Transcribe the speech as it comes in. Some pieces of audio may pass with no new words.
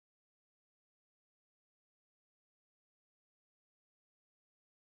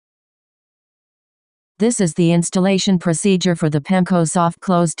This is the installation procedure for the Pemko soft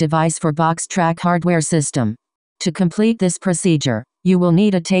close device for box track hardware system. To complete this procedure, you will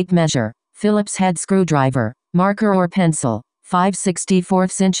need a tape measure, Phillips head screwdriver, marker or pencil,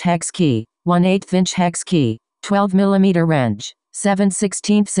 5/64 inch hex key, 1/8 inch hex key, 12 mm wrench,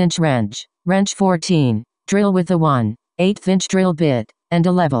 7/16 inch wrench, wrench 14, drill with a 1/8 inch drill bit, and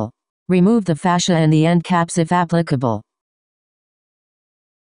a level. Remove the fascia and the end caps if applicable.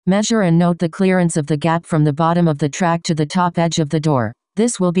 Measure and note the clearance of the gap from the bottom of the track to the top edge of the door.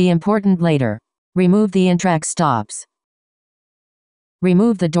 This will be important later. Remove the in-track stops.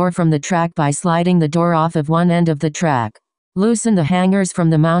 Remove the door from the track by sliding the door off of one end of the track. Loosen the hangers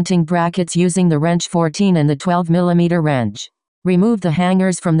from the mounting brackets using the wrench 14 and the 12 mm wrench. Remove the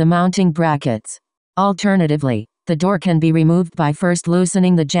hangers from the mounting brackets. Alternatively, the door can be removed by first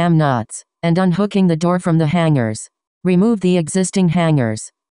loosening the jam nuts and unhooking the door from the hangers. Remove the existing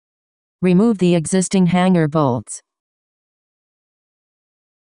hangers. Remove the existing hanger bolts.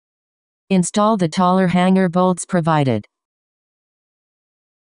 Install the taller hanger bolts provided.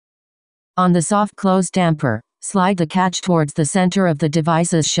 On the soft close damper, slide the catch towards the center of the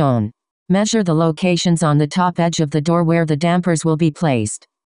device as shown. Measure the locations on the top edge of the door where the dampers will be placed.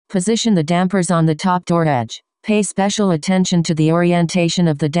 Position the dampers on the top door edge. Pay special attention to the orientation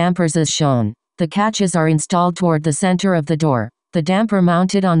of the dampers as shown. The catches are installed toward the center of the door. The damper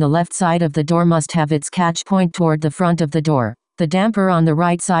mounted on the left side of the door must have its catch point toward the front of the door. The damper on the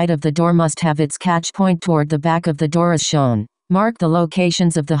right side of the door must have its catch point toward the back of the door as shown. Mark the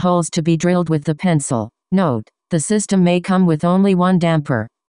locations of the holes to be drilled with the pencil. Note, the system may come with only one damper.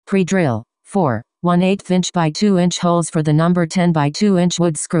 Pre-drill. 4 1/8 inch by 2 inch holes for the number 10 by 2 inch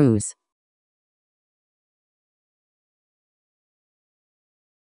wood screws.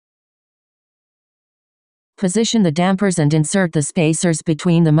 Position the dampers and insert the spacers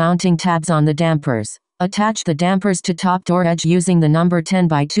between the mounting tabs on the dampers. Attach the dampers to top door edge using the number 10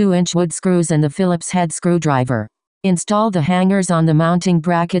 by 2 inch wood screws and the Phillips head screwdriver. Install the hangers on the mounting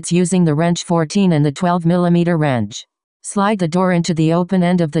brackets using the wrench 14 and the 12 mm wrench. Slide the door into the open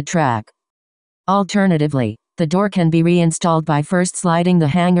end of the track. Alternatively, the door can be reinstalled by first sliding the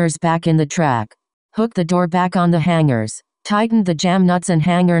hangers back in the track. Hook the door back on the hangers. Tighten the jam nuts and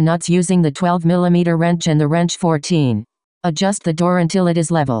hanger nuts using the 12 mm wrench and the wrench 14. Adjust the door until it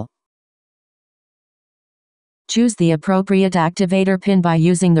is level. Choose the appropriate activator pin by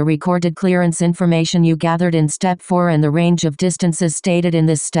using the recorded clearance information you gathered in step 4 and the range of distances stated in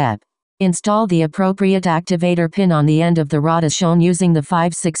this step. Install the appropriate activator pin on the end of the rod as shown using the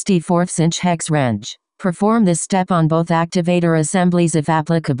 5/64 inch hex wrench. Perform this step on both activator assemblies if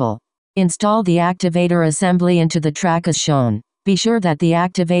applicable. Install the activator assembly into the track as shown. Be sure that the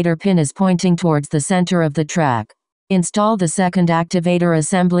activator pin is pointing towards the center of the track. Install the second activator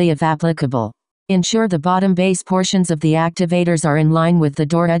assembly if applicable. Ensure the bottom base portions of the activators are in line with the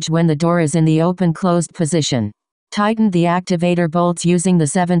door edge when the door is in the open closed position. Tighten the activator bolts using the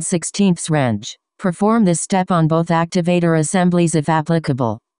 7/16 wrench. Perform this step on both activator assemblies if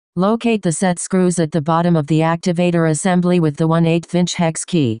applicable. Locate the set screws at the bottom of the activator assembly with the 1/8 inch hex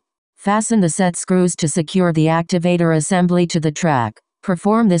key. Fasten the set screws to secure the activator assembly to the track.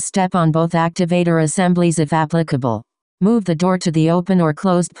 Perform this step on both activator assemblies if applicable. Move the door to the open or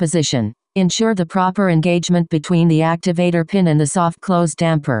closed position. Ensure the proper engagement between the activator pin and the soft close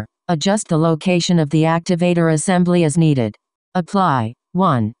damper. Adjust the location of the activator assembly as needed. Apply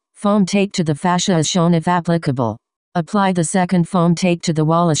 1 foam tape to the fascia as shown if applicable. Apply the second foam tape to the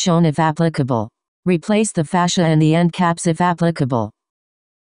wall as shown if applicable. Replace the fascia and the end caps if applicable.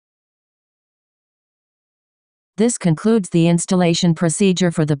 This concludes the installation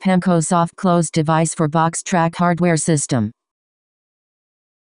procedure for the Pemko soft close device for box track hardware system.